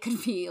actually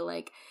could be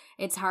like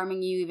it's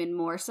harming you even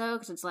more so,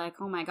 because it's like,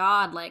 oh my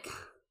god, like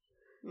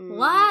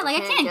what,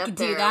 like I can't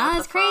do that,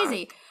 it's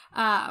crazy.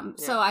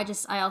 So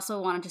I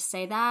also wanted to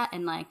say that,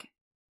 and like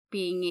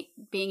being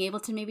able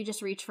to maybe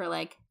just reach for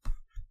like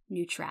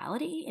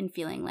neutrality and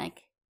feeling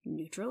like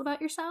neutral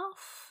about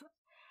yourself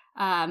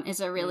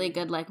is a really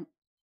good like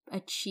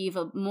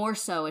more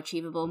so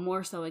achievable,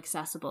 more so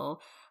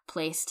accessible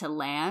place to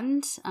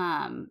land.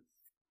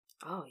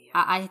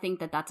 I think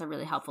that's a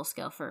really helpful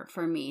skill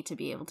for me to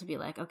be able to be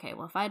like, okay,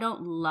 well, if I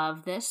don't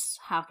love this,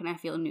 how can I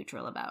feel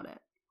neutral about it?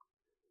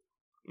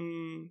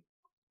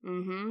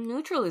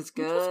 Neutral is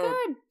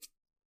good.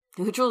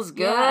 Neutral's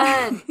good.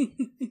 Yeah.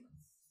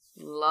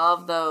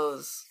 Love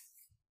those.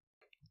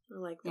 I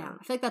like that. Yeah,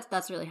 I feel like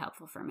that's really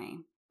helpful for me.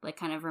 Like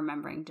kind of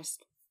remembering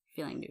just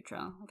feeling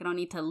neutral. Like I don't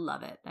need to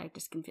love it. I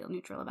just can feel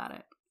neutral about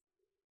it.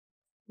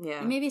 Yeah.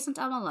 And maybe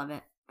sometime I'll love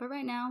it. But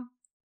right now,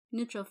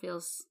 neutral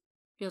feels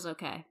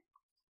okay.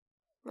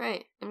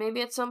 Right. And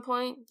maybe at some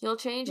point you'll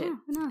change it.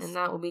 Who knows? And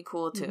that will be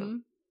cool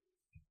too.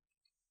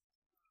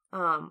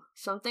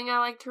 Something I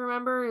like to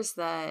remember is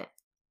that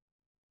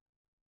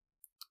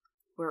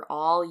we're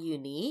all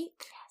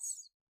unique.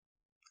 Yes.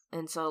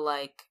 And so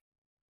like,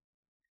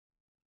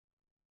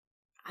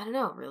 I don't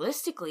know,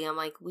 realistically, I'm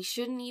like,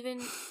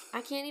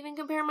 I can't even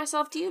compare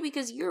myself to you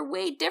because you're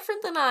way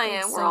different than I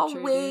am. We're all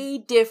way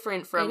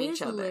different from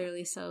each other.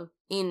 Literally so.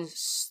 In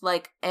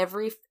like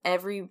every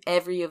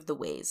of the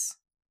ways.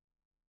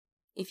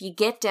 If you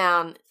get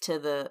down to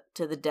the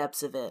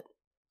depths of it,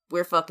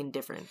 we're fucking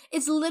different.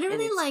 It's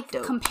literally like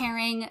dope.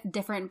 Comparing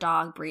different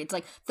dog breeds.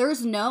 Like,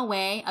 there's no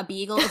way a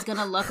beagle is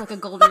gonna look like a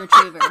golden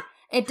retriever.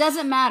 It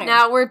doesn't matter.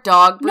 Now we're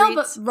dog breeds. No,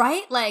 but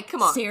right? Like,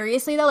 come on.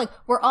 Seriously though, like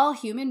we're all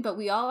human, but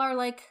we all are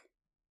like,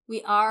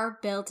 we are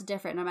built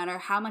different. No matter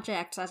how much I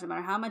exercise, no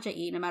matter how much I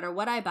eat, no matter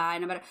what I buy,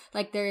 no matter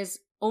like, there's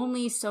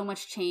only so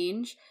much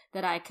change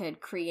that I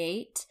could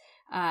create.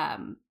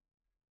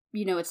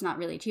 You know, it's not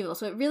really achievable.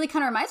 So it really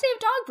kind of reminds me of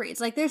dog breeds.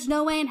 Like, there's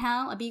no way in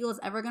hell a beagle is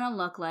ever going to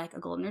look like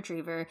a golden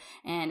retriever,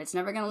 and it's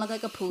never going to look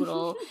like a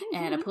poodle,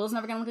 and a poodle's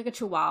never going to look like a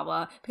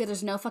chihuahua, because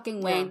there's no fucking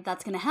way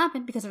that's going to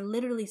happen, because they're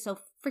literally so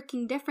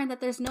freaking different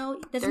that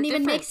doesn't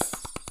even make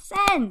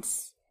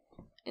sense.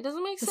 It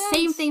doesn't make sense. The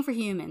same thing for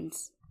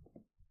humans.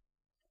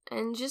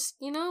 And just,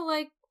 you know,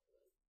 like,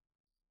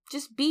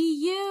 just be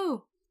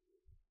you.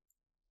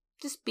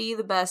 Just be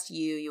the best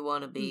you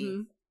want to be.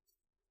 Mm-hmm.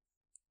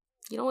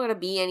 You don't want to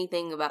be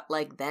anything about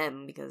like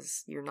them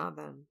because you're not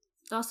them.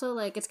 Also,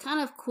 like, it's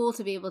kind of cool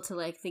to be able to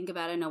like think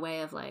about it in a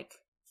way of like,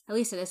 at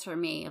least it is for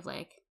me, of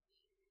like,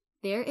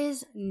 there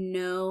is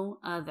no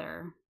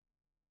other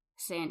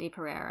Sandy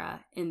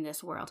Pereira in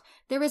this world.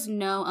 There is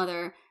no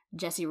other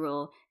Jessie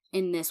Rule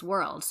in this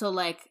world. So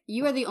like,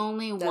 you are the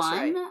only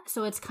one. Right.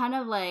 So it's kind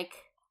of like,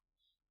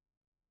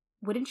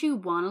 wouldn't you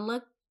want to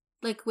look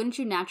like, wouldn't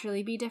you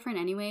naturally be different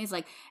anyways?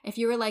 Like, if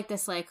you were like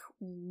this, like,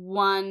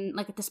 one,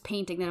 like this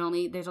painting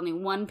there's only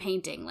one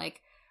painting,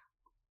 like,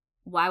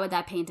 why would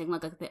that painting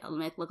look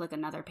like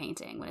another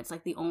painting when it's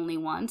like the only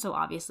one? So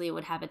obviously it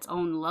would have its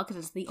own look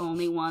because it's the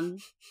only one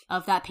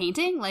of that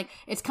painting. Like,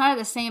 it's kind of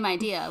the same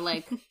idea.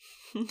 Like,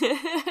 right.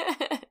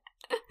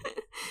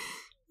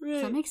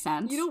 Does that make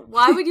sense?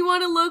 Why would you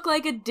want to look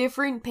like a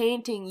different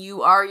painting?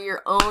 You are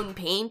your own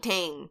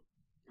painting.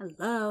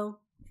 Hello.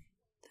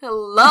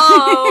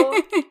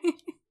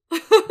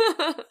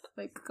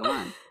 Like, come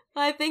on.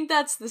 I think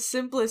that's the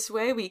simplest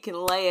way we can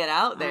lay it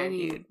out there,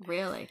 dude.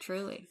 Really,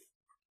 truly.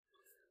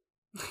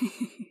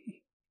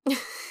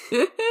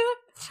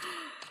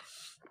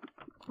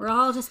 We're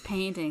all just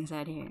paintings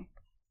out here.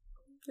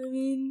 I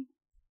mean,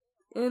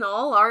 and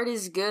all art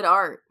is good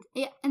art.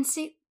 Yeah, and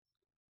see...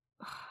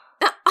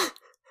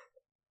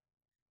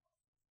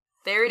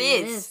 There it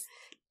is.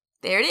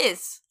 There it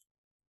is.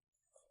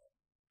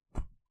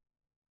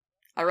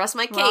 I rest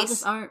my We're all case.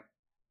 just art.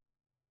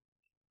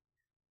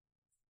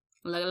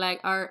 Look like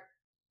art.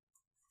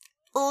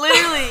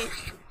 Literally.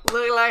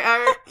 Look like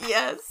art.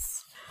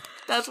 Yes.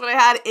 That's what I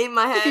had in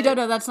my head. If you don't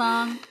know that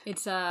song,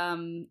 it's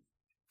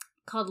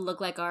called Look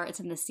Like Art. It's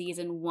in the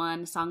season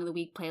 1 Song of the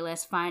Week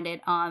playlist. Find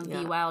it on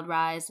the Wild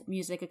Rise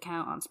music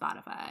account on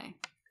Spotify.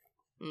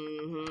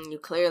 You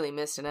clearly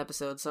missed an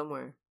episode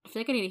somewhere. I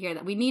feel like I need to hear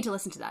that. We need to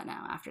listen to that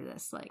now after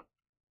this. Like,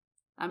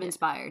 I'm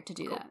inspired to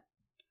do that.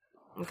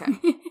 Okay.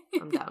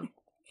 I'm down.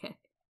 Okay.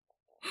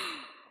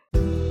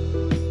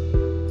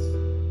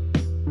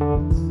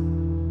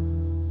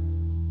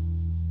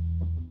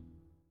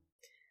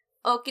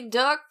 Okie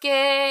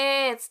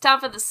dokie. It's time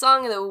for the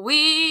song of the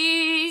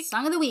week.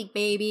 Song of the week,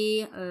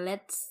 baby.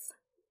 Let's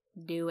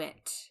do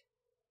it.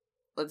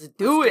 Let's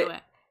do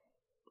it.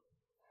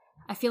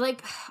 I feel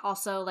like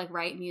also like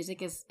right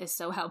music is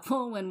so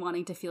helpful when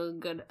wanting to feel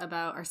good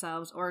about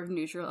ourselves or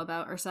neutral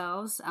about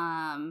ourselves.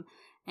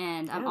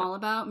 And I'm all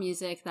about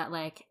music that,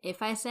 like,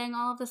 if I sang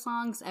all of the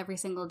songs every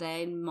single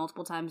day,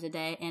 multiple times a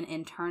day, and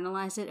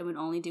internalized it, it would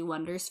only do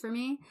wonders for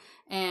me.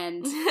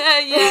 And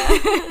yeah,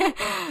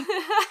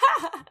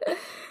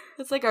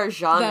 it's like our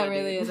genre. That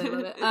really is. I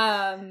love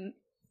it.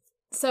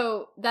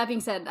 So that being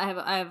said, I have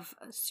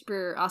a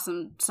super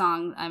awesome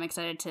song I'm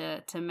excited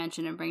to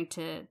mention and bring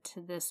to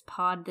this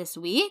pod this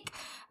week.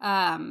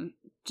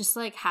 Just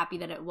like happy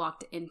that it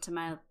walked into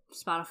my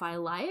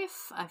Spotify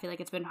life. I feel like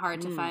it's been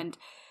hard to find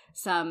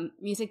some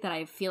music that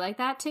I feel like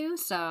that too.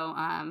 So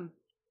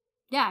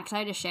yeah,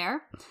 excited to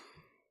share.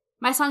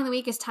 My song of the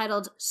week is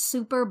titled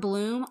Super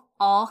Bloom,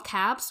 all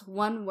caps,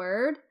 one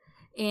word,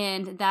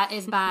 and that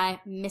is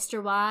by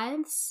Mr.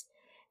 Wives.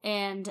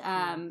 And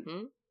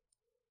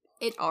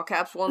it all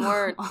caps, one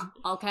word.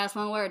 All caps,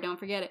 one word. Don't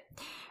forget it.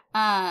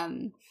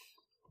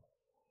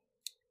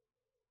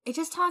 It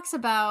just talks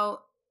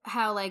about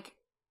how, like,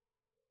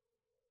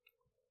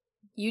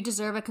 you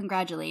deserve a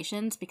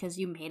congratulations because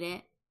you made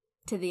it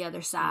to the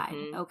other side,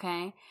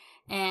 okay?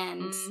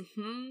 And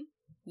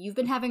you've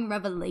been having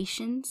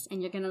revelations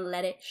and you're gonna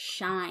let it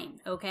shine,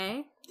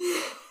 okay?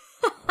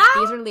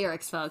 These are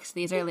lyrics, folks.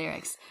 These are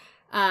lyrics.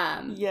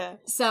 Yeah.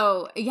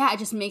 So, yeah, it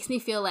just makes me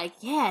feel like,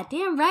 yeah,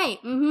 damn right.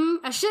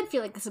 I should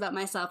feel like this about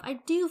myself. I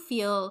do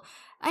feel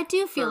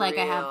like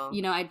I have,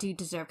 I do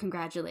deserve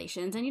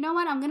congratulations. And you know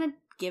what? I'm going to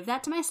give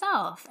that to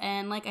myself.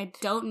 And, like, I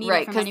don't need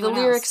it from anyone else.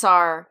 Right,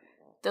 because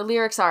the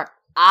lyrics are,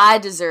 I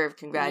deserve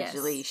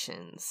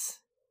congratulations.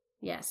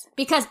 Yes.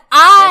 Because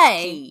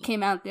I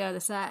came out the other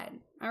side.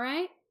 All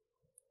right?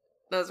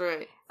 That's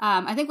right.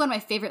 I think one of my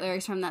favorite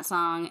lyrics from that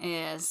song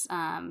is,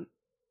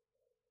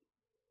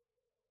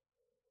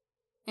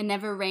 it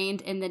never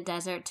rained in the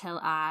desert till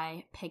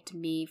I picked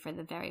me for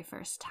the very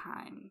first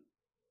time.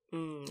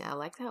 I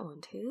like that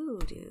one too,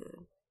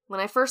 dude. When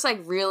I first,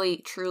 like, really,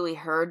 truly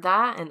heard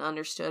that and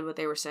understood what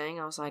they were saying,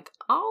 I was like,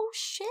 oh,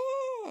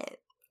 shit.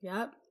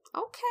 Yep.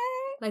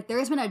 Okay. Like, there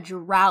has been a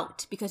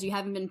drought because you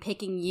haven't been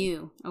picking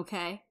you,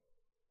 okay?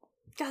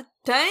 God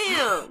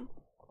damn.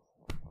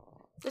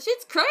 That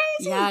shit's crazy.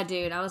 Yeah,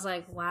 dude. I was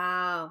like,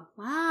 wow.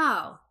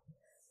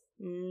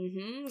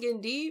 Getting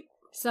deep.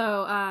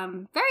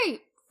 So,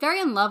 very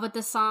in love with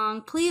this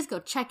song. Please go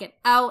check it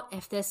out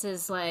if this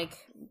is, like,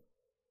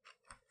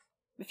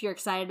 if you're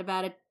excited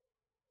about it.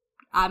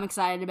 I'm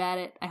excited about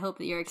it. I hope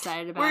that you're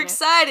excited about it. We're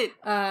excited.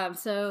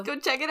 So go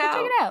check it out.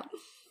 Check it out.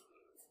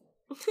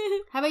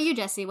 How about you,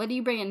 Jesse? What are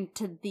you bringing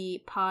to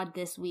the pod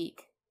this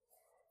week?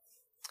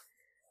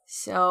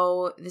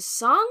 So, the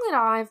song that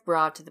I've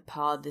brought to the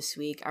pod this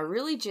week,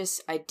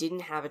 I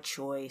didn't have a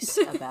choice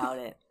about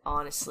it,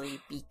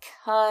 honestly,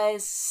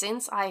 because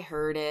since I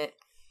heard it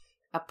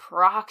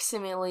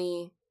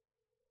approximately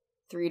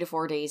 3 to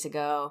 4 days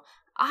ago,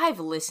 I've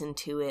listened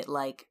to it,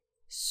 like,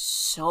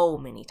 so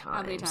many times.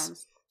 How many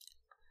times?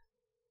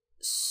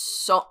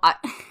 So,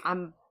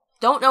 I'm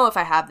don't know if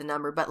I have the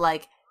number, but,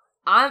 like,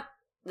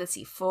 let's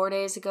see, 4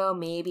 days ago,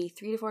 maybe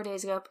 3 to 4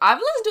 days ago, I've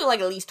listened to it, like,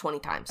 at least 20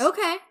 times.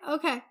 Okay.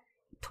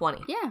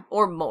 20. Yeah.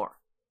 Or more.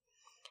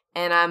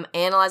 And I'm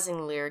analyzing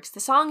the lyrics. The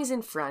song is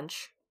in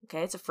French.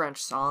 Okay, it's a French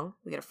song.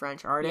 We got a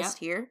French artist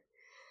here.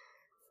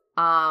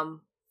 I'm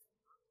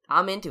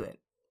into it.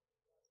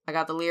 I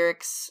got the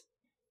lyrics.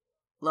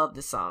 Love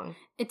the song.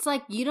 It's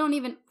like I don't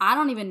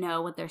even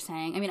know what they're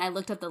saying. I mean, I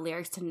looked up the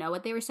lyrics to know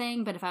what they were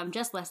saying, but if I'm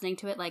just listening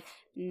to it, like,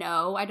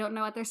 no, I don't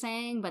know what they're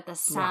saying, but the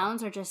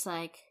sounds are just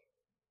like,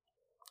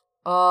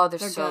 oh, they're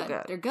so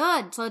good. They're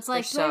good. So it's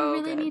like, do I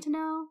really need to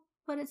know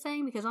what it's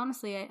saying? Because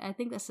honestly, I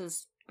think this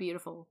is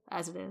beautiful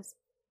as it is.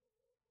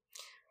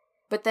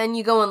 But then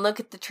you go and look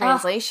at the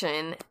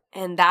translation,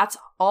 and that's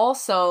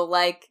also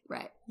like,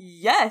 right.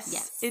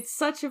 Yes, it's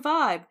such a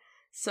vibe.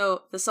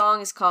 So the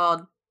song is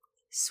called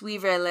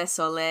Suivre le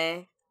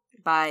Soleil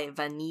by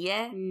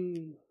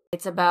Vanille.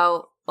 It's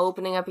about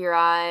opening up your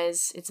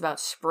eyes. It's about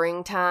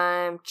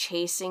springtime,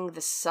 chasing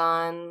the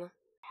sun.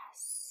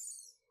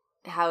 Yes.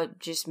 How it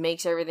just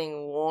makes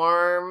everything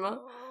warm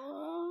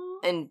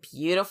and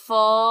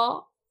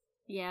beautiful.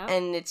 Yeah.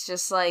 And it's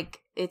just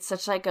like, it's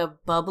such like a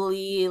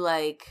bubbly,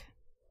 like,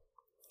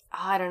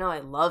 I don't know, I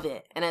love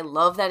it. And I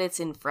love that it's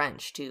in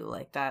French too,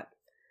 like that,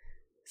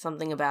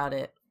 something about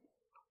it.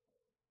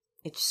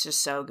 It's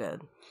just so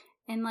good.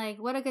 And like,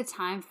 what a good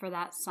time for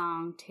that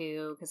song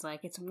too, because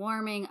like it's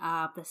warming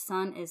up, the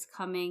sun is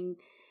coming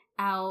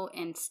out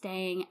and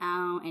staying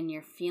out, and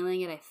you're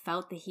feeling it. I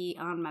felt the heat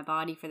on my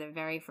body for the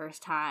very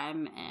first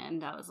time,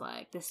 and I was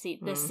like, this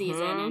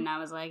season, and I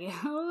was like,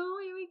 oh,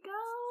 here we go.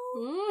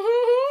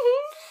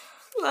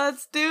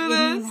 Let's do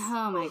this.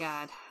 Oh my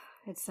god,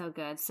 it's so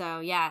good. So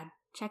yeah,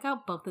 check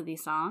out both of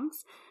these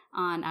songs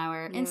on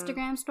our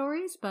Instagram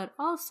stories, but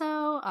also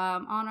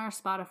on our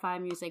Spotify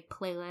music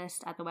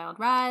playlist at The Wild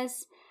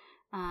Rise.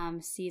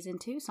 Season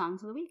 2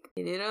 Songs of the Week.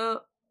 Get it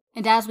up.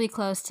 And as we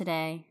close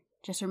today,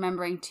 just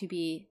remembering to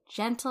be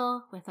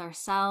gentle with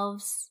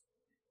ourselves.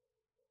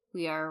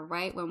 We are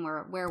right when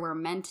where we're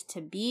meant to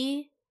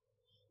be.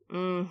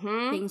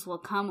 Mm-hmm. Things will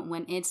come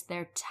when it's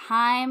their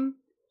time.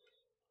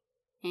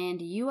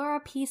 And you are a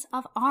piece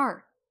of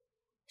art.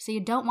 So you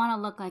don't want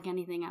to look like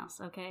anything else,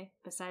 okay?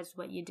 Besides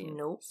what you do.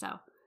 Nope. So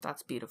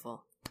that's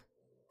beautiful.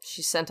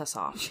 She sent us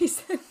off. She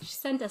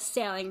sent us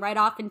sailing right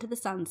off into the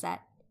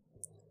sunset.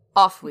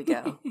 Off we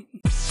go.